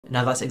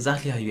Now that's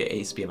exactly how you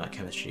ace Bmat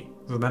chemistry.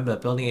 Remember,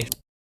 building a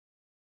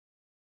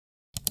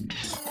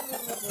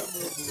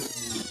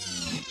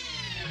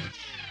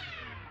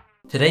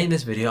Today in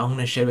this video, I'm going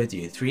to share with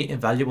you 3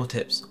 invaluable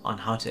tips on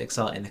how to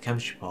excel in the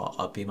chemistry part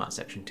of Bmat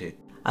Section 2.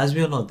 As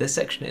we all know, this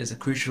section is a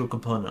crucial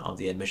component of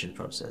the admissions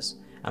process,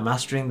 and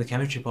mastering the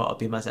chemistry part of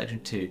Bmat Section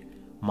 2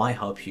 might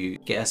help you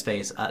get a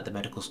space at the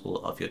medical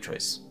school of your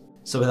choice.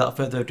 So without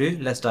further ado,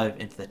 let's dive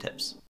into the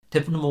tips.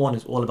 Tip number 1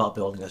 is all about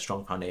building a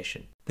strong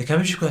foundation. The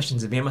chemistry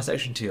questions in Bmat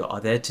Section 2 are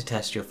there to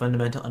test your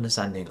fundamental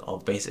understanding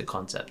of basic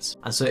concepts,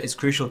 and so it's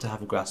crucial to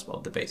have a grasp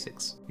of the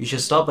basics. You should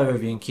start by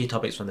reviewing key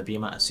topics from the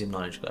Bmat Assumed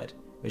Knowledge Guide,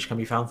 which can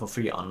be found for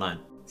free online.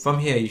 From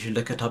here, you should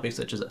look at topics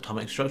such as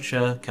atomic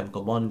structure,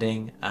 chemical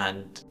bonding,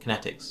 and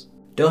kinetics.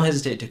 Don't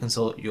hesitate to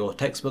consult your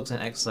textbooks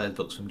and exercise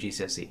books from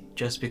GCSE,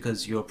 just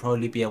because you'll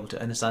probably be able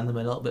to understand them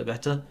a little bit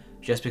better,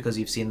 just because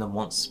you've seen them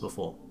once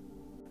before.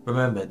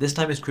 Remember, this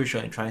time is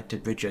crucial in trying to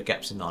bridge your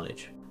gaps in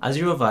knowledge. As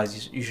you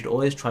revise, you should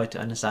always try to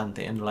understand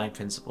the underlying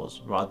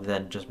principles, rather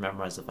than just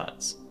memorize the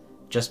facts.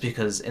 Just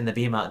because in the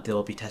Bmat they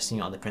will be testing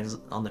you on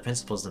the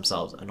principles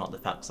themselves and not the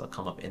facts that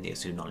come up in the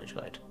Assumed Knowledge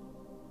Guide.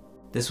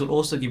 This will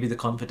also give you the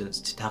confidence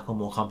to tackle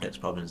more complex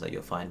problems that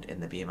you'll find in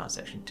the Bmat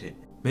Section 2.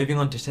 Moving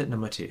on to tip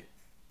number 2.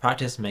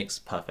 Practice makes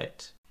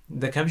perfect.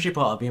 The chemistry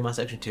part of Bmat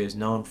Section 2 is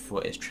known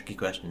for its tricky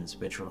questions,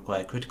 which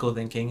require critical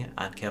thinking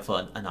and careful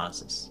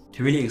analysis.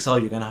 To really excel,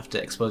 you're going to have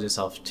to expose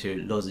yourself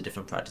to loads of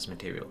different practice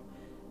material,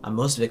 and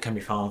most of it can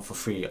be found for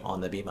free on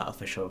the Bmat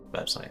official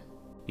website.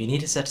 You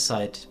need to set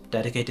aside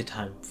dedicated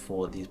time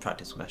for these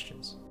practice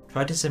questions.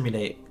 Try to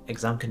simulate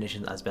exam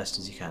conditions as best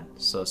as you can,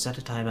 so set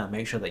a timer and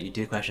make sure that you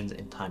do questions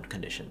in timed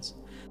conditions.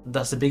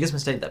 That's the biggest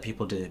mistake that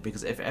people do,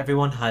 because if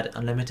everyone had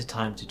unlimited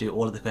time to do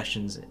all of the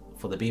questions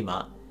for the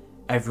Bmat,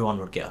 everyone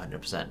would get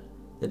 100%.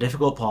 The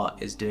difficult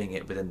part is doing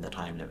it within the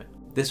time limit.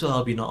 This will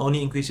help you not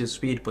only increase your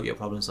speed but your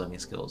problem solving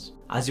skills.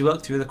 As you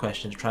work through the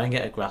questions, try and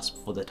get a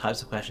grasp for the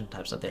types of question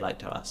types that they like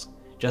to ask,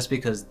 just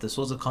because the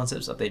sorts of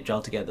concepts that they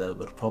gel together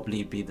will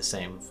probably be the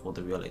same for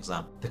the real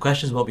exam. The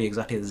questions won't be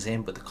exactly the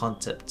same, but the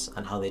concepts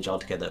and how they gel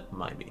together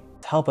might be.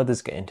 To help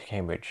others get into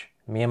Cambridge,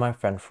 me and my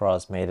friend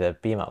Faraz made a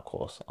Bmat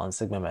course on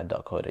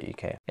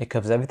sigmamed.co.uk. It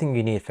covers everything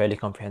you need fairly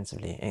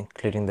comprehensively,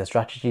 including the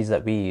strategies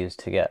that we use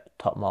to get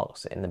top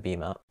marks in the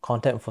Bmat,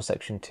 content for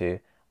Section 2,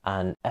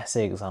 and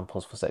essay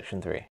examples for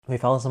Section 3. We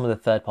found some of the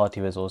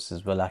third-party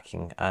resources were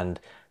lacking, and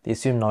the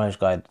Assumed Knowledge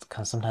Guide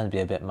can sometimes be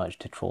a bit much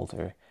to trawl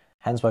through.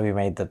 Hence why we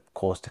made the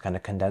course to kind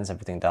of condense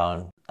everything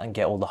down and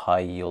get all the high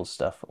yield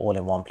stuff all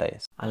in one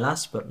place. And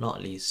last but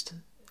not least,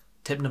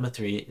 tip number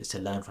 3 is to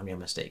learn from your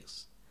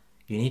mistakes.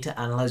 You need to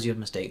analyze your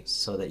mistakes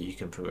so that you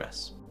can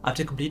progress.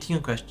 After completing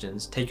your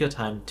questions, take your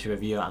time to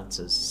review your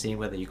answers, seeing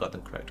whether you got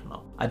them correct or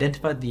not.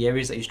 Identify the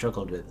areas that you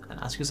struggled with and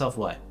ask yourself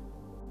why.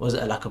 Was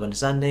it a lack of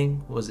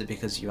understanding? Was it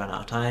because you ran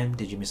out of time?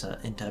 Did you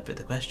misinterpret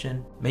the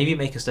question? Maybe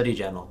make a study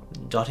journal,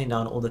 jotting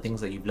down all the things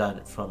that you've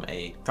learned from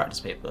a practice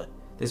paper.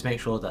 This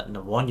makes sure that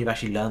number 1, you've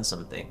actually learned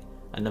something,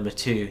 and number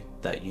 2,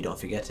 that you don't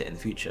forget it in the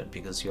future,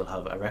 because you'll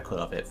have a record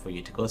of it for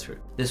you to go through.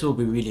 This will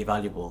be really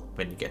valuable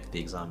when you get to the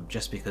exam,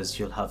 just because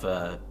you'll have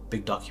a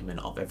big document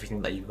of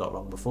everything that you've got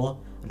wrong before,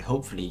 and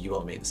hopefully you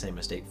won't make the same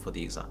mistake for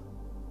the exam.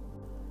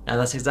 Now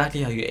that's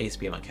exactly how you ace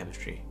Bmat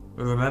chemistry.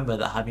 Remember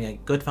that having a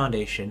good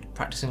foundation,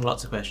 practicing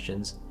lots of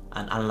questions,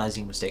 and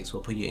analysing mistakes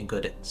will put you in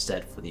good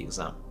stead for the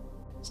exam.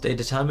 Stay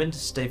determined,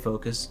 stay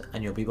focused,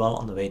 and you'll be well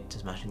on the way to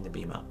smashing the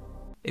Bmat.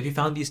 If you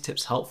found these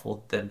tips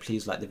helpful, then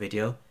please like the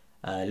video,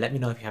 let me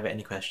know if you have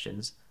any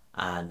questions,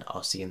 and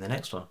I'll see you in the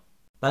next one.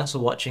 Thanks for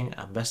watching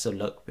and best of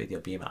luck with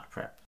your Bmat prep.